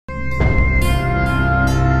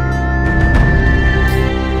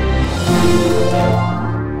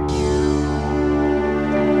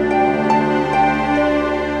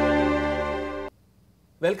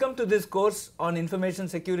Welcome to this course on Information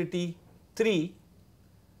Security 3.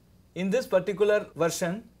 In this particular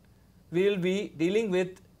version, we will be dealing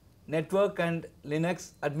with network and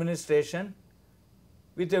Linux administration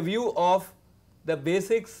with a view of the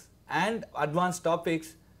basics and advanced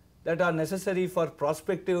topics that are necessary for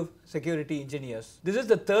prospective security engineers. This is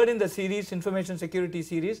the third in the series, Information Security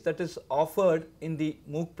series, that is offered in the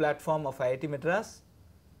MOOC platform of IIT Madras.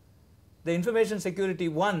 The Information Security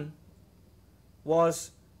 1 was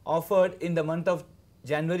offered in the month of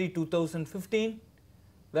January 2015,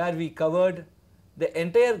 where we covered the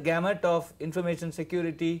entire gamut of information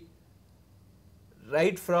security,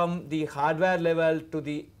 right from the hardware level to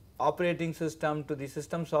the operating system to the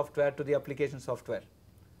system software to the application software.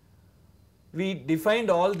 We defined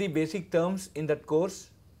all the basic terms in that course,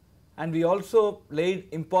 and we also laid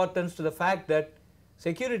importance to the fact that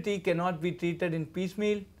security cannot be treated in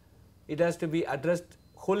piecemeal. It has to be addressed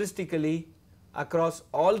holistically across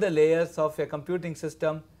all the layers of a computing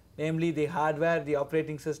system, namely the hardware, the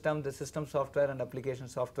operating system, the system software and application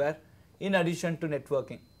software, in addition to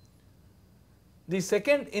networking. The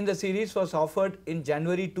second in the series was offered in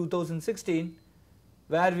January 2016,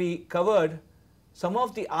 where we covered some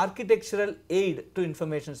of the architectural aid to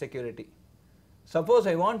information security. Suppose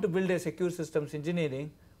I want to build a secure systems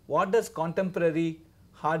engineering, what does contemporary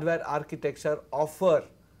hardware architecture offer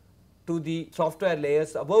to the software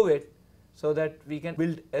layers above it, so that we can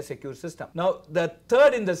build a secure system. Now, the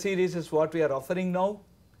third in the series is what we are offering now,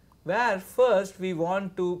 where first we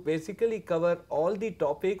want to basically cover all the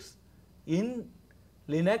topics in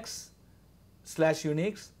Linux/Unix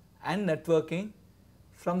and networking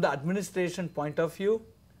from the administration point of view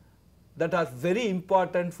that are very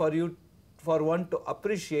important for one to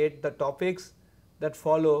appreciate the topics that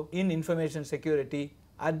follow in information security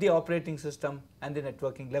at the operating system and the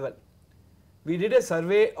networking level. We did a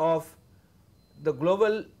survey of the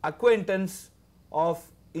global acquaintance of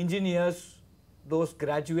engineers, those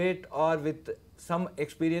graduate or with some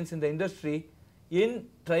experience in the industry, in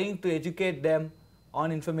trying to educate them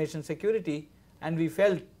on information security, and we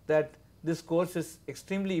felt that this course is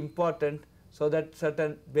extremely important, so that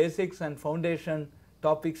certain basics and foundation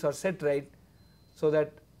topics are set right, so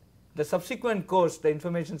that the subsequent course, the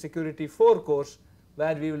Information Security 4 course,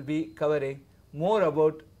 where we will be covering more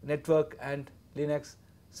about network and Linux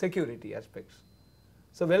security aspects.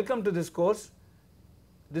 So, welcome to this course.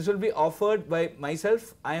 This will be offered by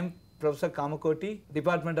myself. I am Professor Kamakoti,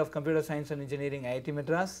 Department of Computer Science and Engineering, IIT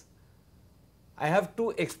Madras. I have two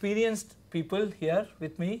experienced people here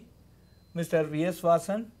with me, Mr. V.S.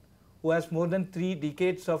 Vasan, who has more than 3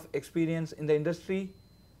 decades of experience in the industry.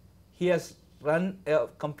 He has run a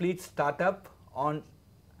complete startup on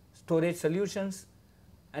storage solutions,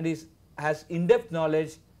 and has in-depth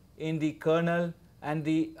knowledge in the kernel and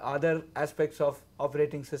the other aspects of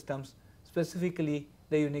operating systems, specifically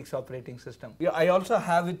the Unix operating system. I also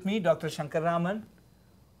have with me Dr. Shankar Raman,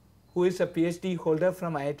 who is a PhD holder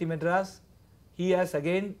from IIT Madras. He has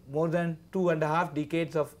again more than 2.5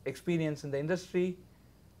 decades of experience in the industry,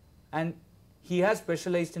 and he has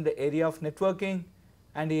specialized in the area of networking,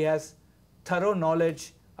 and he has thorough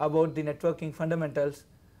knowledge about the networking fundamentals,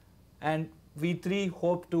 and we three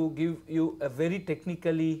hope to give you a very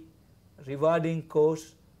technically rewarding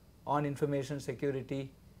course on information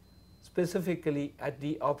security, specifically at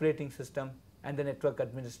the operating system and the network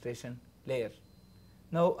administration layer.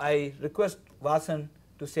 Now, I request Vasan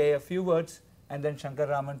to say a few words, and then Shankar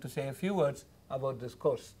Raman to say a few words about this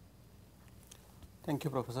course. Thank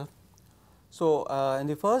you, Professor. So, in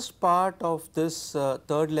the first part of this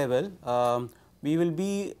third level, we will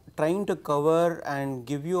be trying to cover and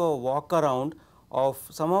give you a walk around of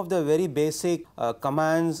some of the very basic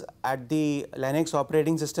commands at the Linux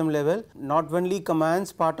operating system level. Not only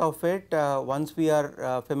commands part of it, once we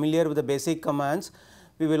are familiar with the basic commands,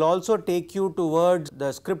 we will also take you towards the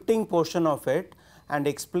scripting portion of it and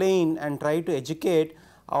explain and try to educate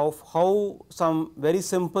of how some very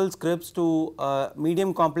simple scripts to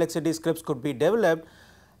medium complexity scripts could be developed.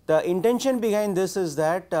 The intention behind this is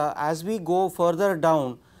that as we go further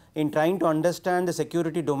down in trying to understand the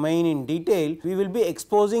security domain in detail, we will be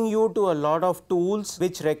exposing you to a lot of tools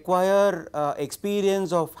which require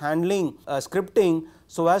experience of handling scripting,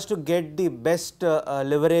 so as to get the best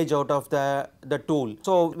leverage out of the tool.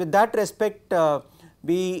 So, with that respect,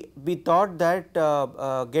 we thought that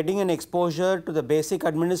getting an exposure to the basic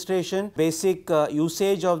administration, basic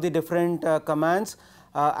usage of the different commands,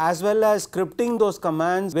 as well as scripting those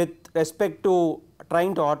commands with respect to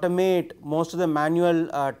trying to automate most of the manual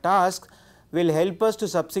tasks will help us to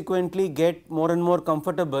subsequently get more and more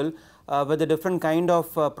comfortable with the different kind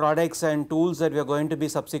of products and tools that we are going to be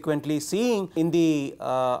subsequently seeing in the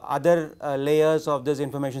other layers of this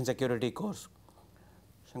information security course.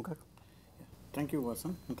 Shankar. Thank you,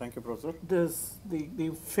 Vasan, and thank you, Professor.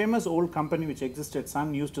 The famous old company which existed,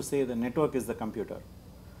 Sun, used to say the network is the computer.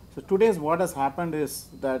 So today's what has happened is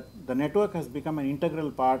that the network has become an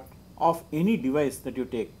integral part of any device that you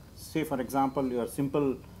take. Say for example, your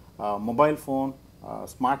simple mobile phone,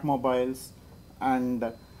 smart mobiles,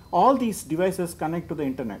 and all these devices connect to the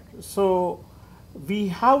internet. So we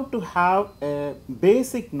have to have a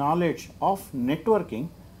basic knowledge of networking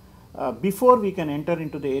before we can enter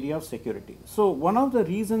into the area of security. So one of the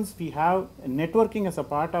reasons we have networking as a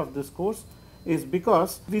part of this course is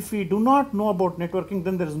because if we do not know about networking,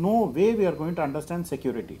 then there is no way we are going to understand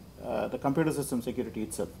security, the computer system security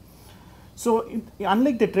itself. So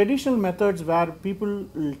unlike the traditional methods where people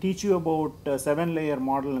will teach you about 7-layer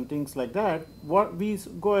model and things like that, what we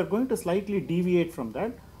are going to slightly deviate from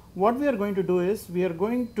that. What we are going to do is we are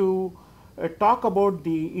going to talk about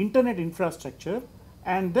the internet infrastructure,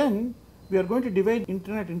 and then we are going to divide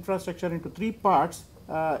internet infrastructure into 3 parts,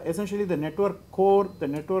 essentially the network core, the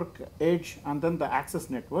network edge, and then the access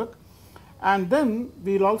network. And then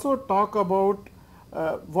we will also talk about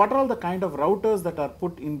what are all the kind of routers that are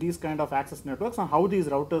put in these kind of access networks and how these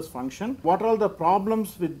routers function. What are all the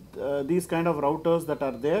problems with these kind of routers that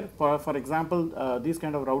are there. For example, these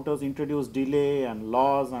kind of routers introduce delay and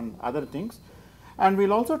loss and other things. And we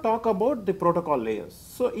will also talk about the protocol layers.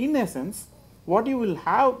 So in essence, what you will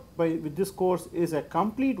have with this course is a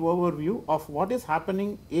complete overview of what is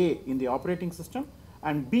happening A in the operating system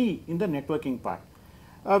and B in the networking part.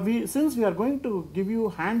 Since we are going to give you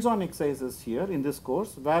hands-on exercises here in this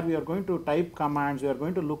course, where we are going to type commands, we are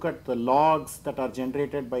going to look at the logs that are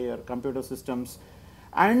generated by your computer systems,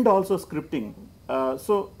 and also scripting.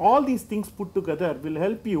 So all these things put together will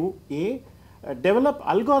help you develop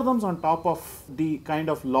algorithms on top of the kind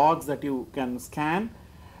of logs that you can scan,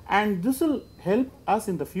 and this will help us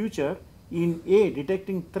in the future in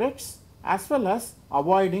detecting threats as well as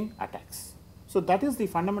avoiding attacks. So that is the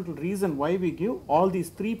fundamental reason why we give all these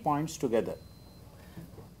 3 points together.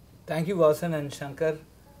 Thank you, Vasan and Shankar.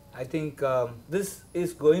 I think this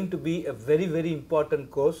is going to be a very, very important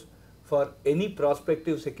course for any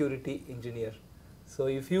prospective security engineer. So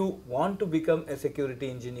if you want to become a security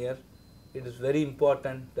engineer, it is very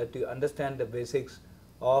important that you understand the basics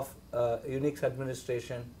of Unix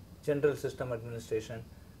administration, general system administration,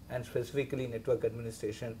 and specifically network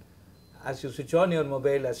administration. As you switch on your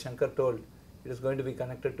mobile, as Shankar told, it is going to be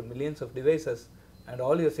connected to millions of devices, and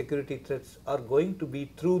all your security threats are going to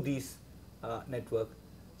be through these network.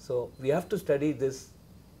 So we have to study this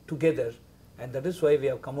together, and that is why we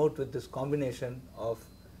have come out with this combination of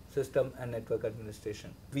system and network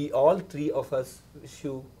administration. We all 3 of us wish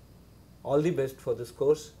you all the best for this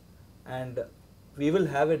course, and we will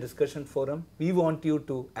have a discussion forum. We want you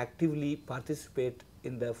to actively participate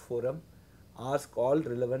in the forum, ask all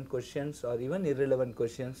relevant questions or even irrelevant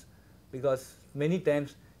questions, because many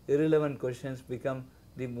times irrelevant questions become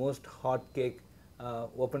the most hot cake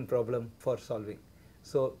open problem for solving.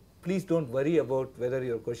 So please don't worry about whether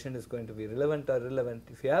your question is going to be relevant or irrelevant.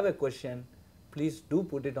 If you have a question, please do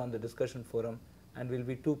put it on the discussion forum, and we'll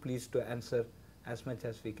be too pleased to answer as much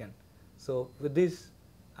as we can. So with this,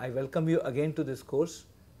 I welcome you again to this course.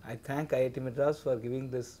 I thank IIT Madras for giving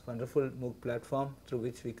this wonderful MOOC platform through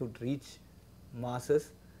which we could reach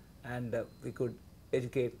masses, and we could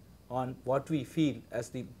educate on what we feel as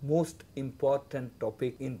the most important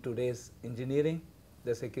topic in today's engineering,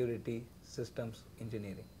 the security systems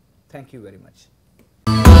engineering. Thank you very much.